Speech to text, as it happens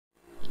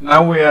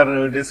Now we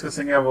are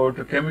discussing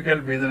about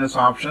chemical business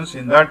options.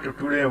 In that,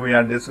 today we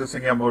are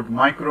discussing about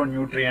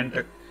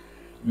micronutrient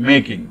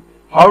making.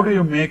 How do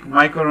you make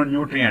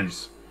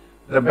micronutrients?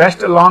 The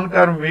best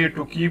long-term way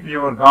to keep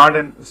your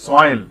garden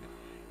soil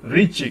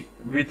rich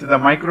with the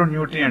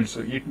micronutrients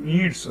it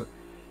needs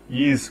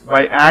is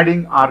by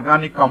adding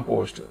organic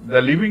compost. The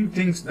living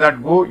things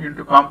that go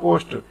into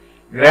compost,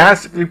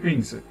 grass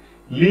clippings,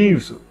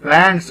 leaves,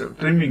 plants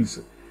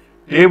trimmings,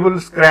 table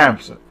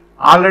scraps,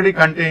 already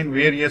contain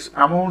various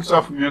amounts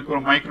of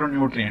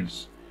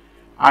micronutrients.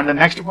 And the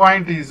next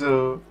point is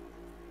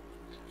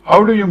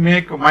how do you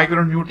make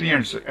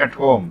micronutrients at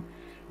home?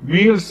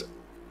 Meals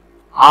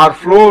are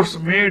flours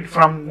made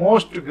from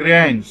most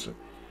grains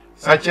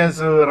such as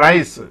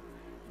rice,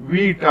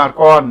 wheat or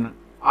corn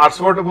are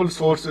suitable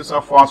sources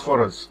of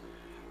phosphorus.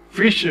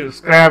 Fish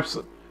scraps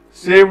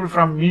saved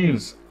from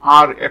meals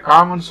are a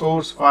common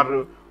source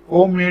for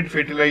homemade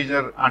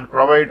fertilizer and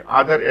provide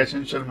other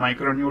essential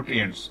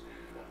micronutrients.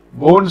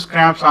 Bone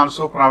scraps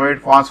also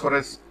provide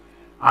phosphorus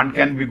and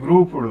can be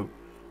grouped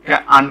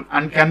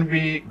and can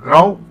be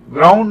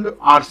ground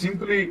or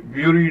simply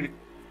buried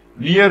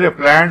near a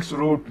plant's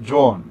root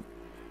zone.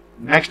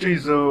 Next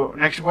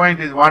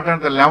point is what are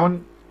the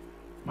 11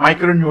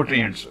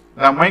 micronutrients?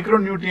 The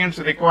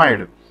micronutrients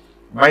required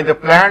by the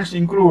plants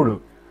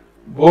include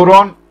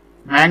boron,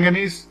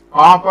 manganese,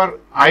 copper,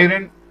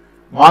 iron,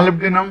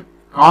 molybdenum,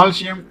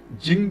 calcium,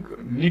 zinc,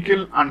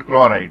 nickel and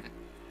chloride.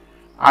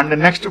 And the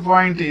next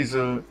point is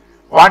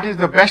what is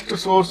the best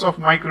source of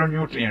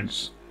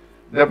micronutrients?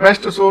 The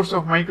best source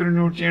of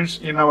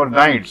micronutrients in our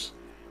diets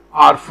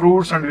are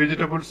fruits and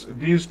vegetables.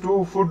 These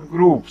two food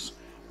groups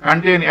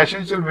contain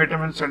essential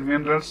vitamins and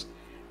minerals.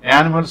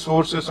 Animal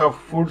sources of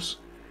foods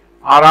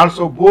are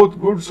also both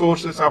good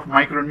sources of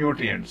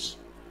micronutrients.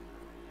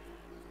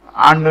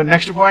 And the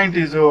next point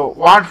is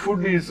what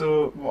food is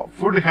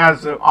food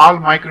has all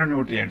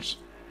micronutrients.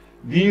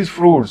 These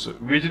fruits,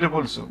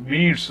 vegetables,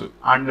 meats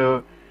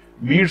and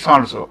meats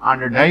also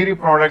and dairy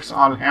products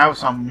all have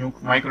some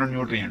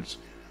micronutrients.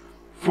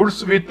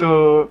 Foods with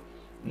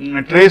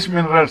trace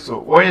minerals,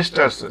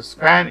 oysters,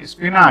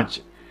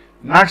 spinach,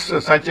 nuts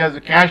such as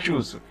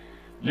cashews,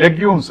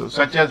 legumes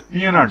such as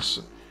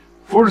peanuts,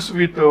 foods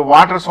with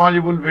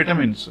water-soluble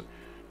vitamins,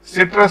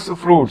 citrus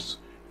fruits,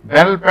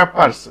 bell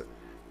peppers,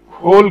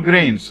 whole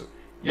grains,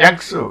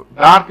 eggs,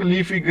 dark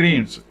leafy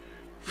greens,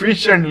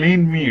 fish and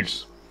lean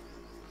meats.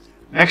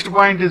 Next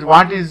point is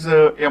what is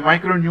a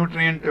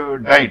micronutrient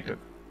diet?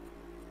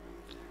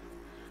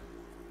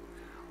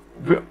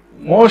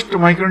 Most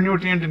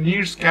micronutrient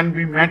needs can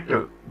be met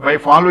by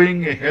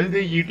following a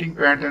healthy eating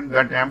pattern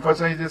that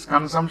emphasizes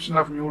consumption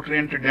of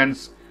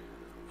nutrient-dense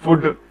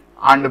food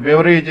and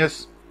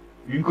beverages,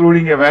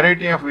 including a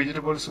variety of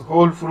vegetables,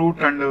 whole fruit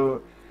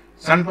and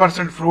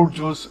 7% fruit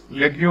juice,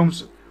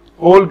 legumes,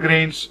 whole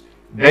grains,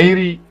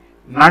 dairy,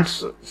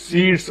 nuts,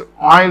 seeds,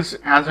 oils,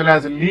 as well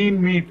as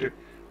lean meat,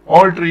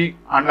 poultry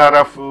and are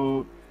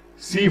of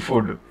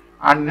seafood.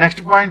 And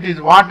next point is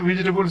what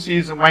vegetables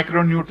is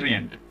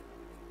micronutrient?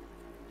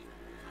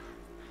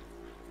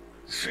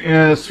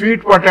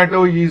 Sweet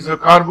potato is a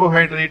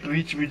carbohydrate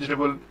rich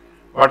vegetable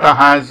but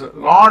has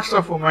lots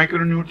of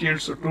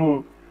micronutrients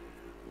too.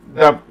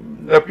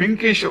 The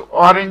pinkish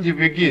orange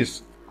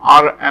veggies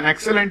are an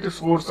excellent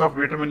source of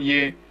vitamin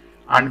A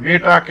and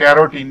beta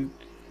carotene,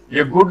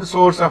 a good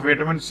source of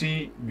vitamin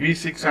C,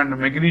 B6 and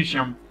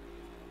magnesium,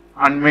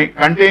 and may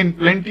contain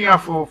plenty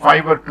of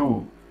fiber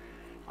too.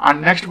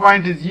 And next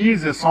point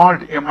is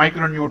salt a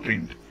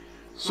micronutrient?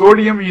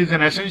 Sodium is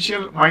an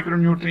essential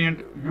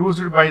micronutrient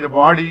used by the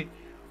body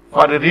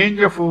for a range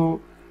of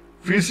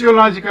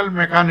physiological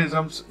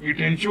mechanisms. It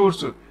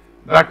ensures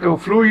that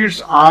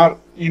fluids are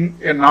in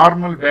a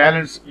normal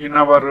balance in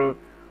our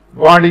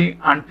body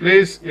and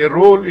plays a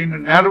role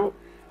in nerve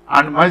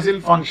and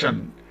muscle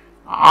function.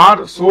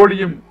 Are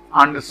sodium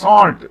and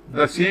salt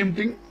the same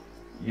thing?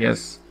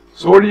 Yes.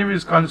 Sodium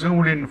is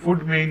consumed in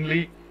food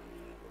mainly,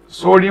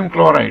 sodium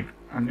chloride.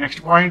 And next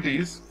point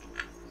is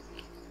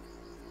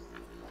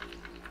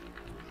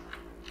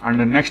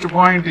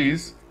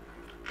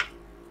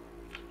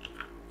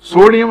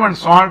sodium and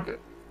salt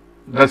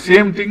the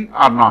same thing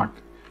or not?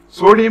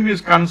 Sodium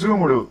is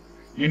consumed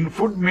in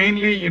food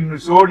mainly in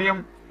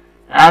sodium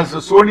as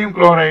sodium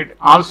chloride,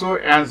 also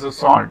as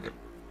salt.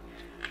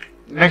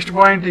 Next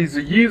point is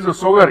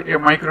sugar a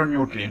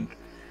micronutrient?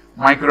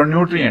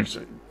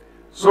 Micronutrients.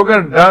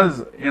 Sugar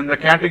does in the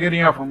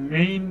category of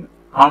main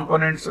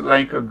components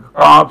like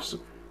carbs,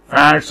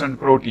 fats and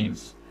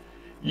proteins.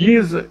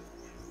 Is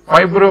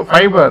fiber a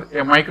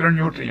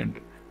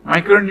micronutrient?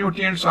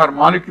 Micronutrients are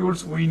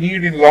molecules we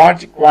need in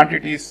large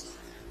quantities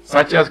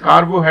such as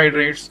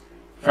carbohydrates,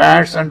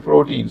 fats and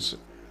proteins.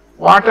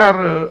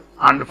 Water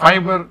and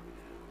fiber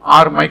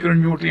are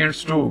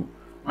micronutrients too.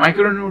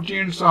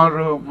 Micronutrients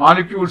are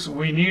molecules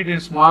we need in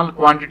small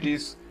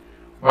quantities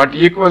but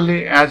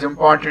equally as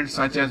important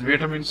such as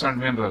vitamins and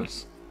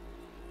minerals.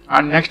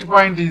 And next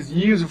point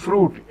is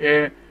fruit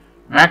a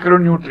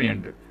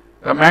macronutrient?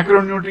 The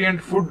macronutrient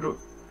food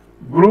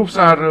groups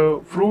are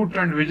fruit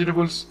and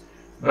vegetables,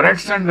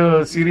 breads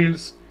and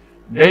cereals,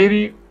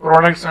 dairy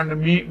products and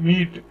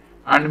meat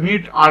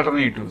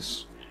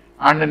alternatives.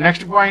 And the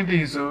next point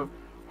is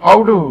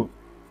how do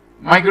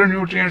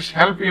micronutrients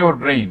help your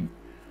brain?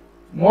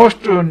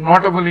 Most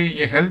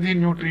notably, a healthy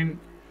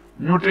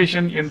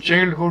nutrition in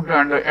childhood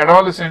and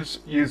adolescence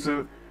is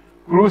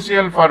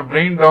crucial for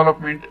brain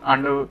development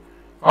and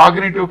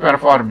cognitive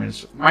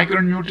performance.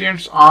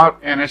 Micronutrients are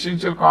an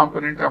essential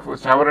component of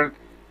several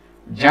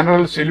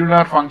general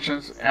cellular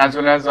functions as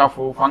well as of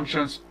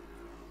functions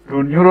to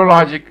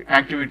neurologic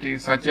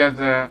activities such as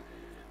the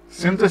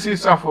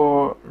synthesis of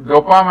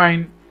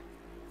dopamine,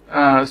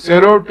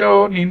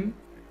 serotonin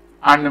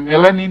and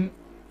melanin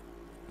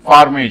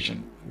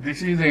formation.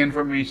 This is the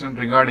information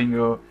regarding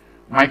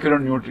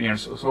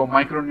micronutrients. So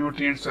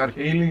micronutrients are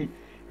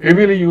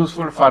heavily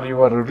useful for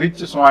your rich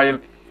soil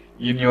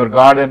in your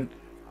garden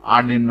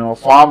and in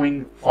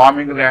farming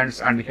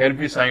lands and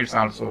herbicides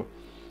also,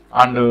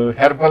 and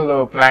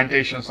herbal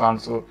plantations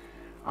also,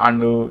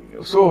 and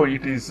so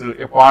it is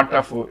a part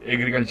of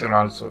agriculture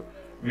also.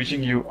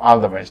 Wishing you all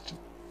the best.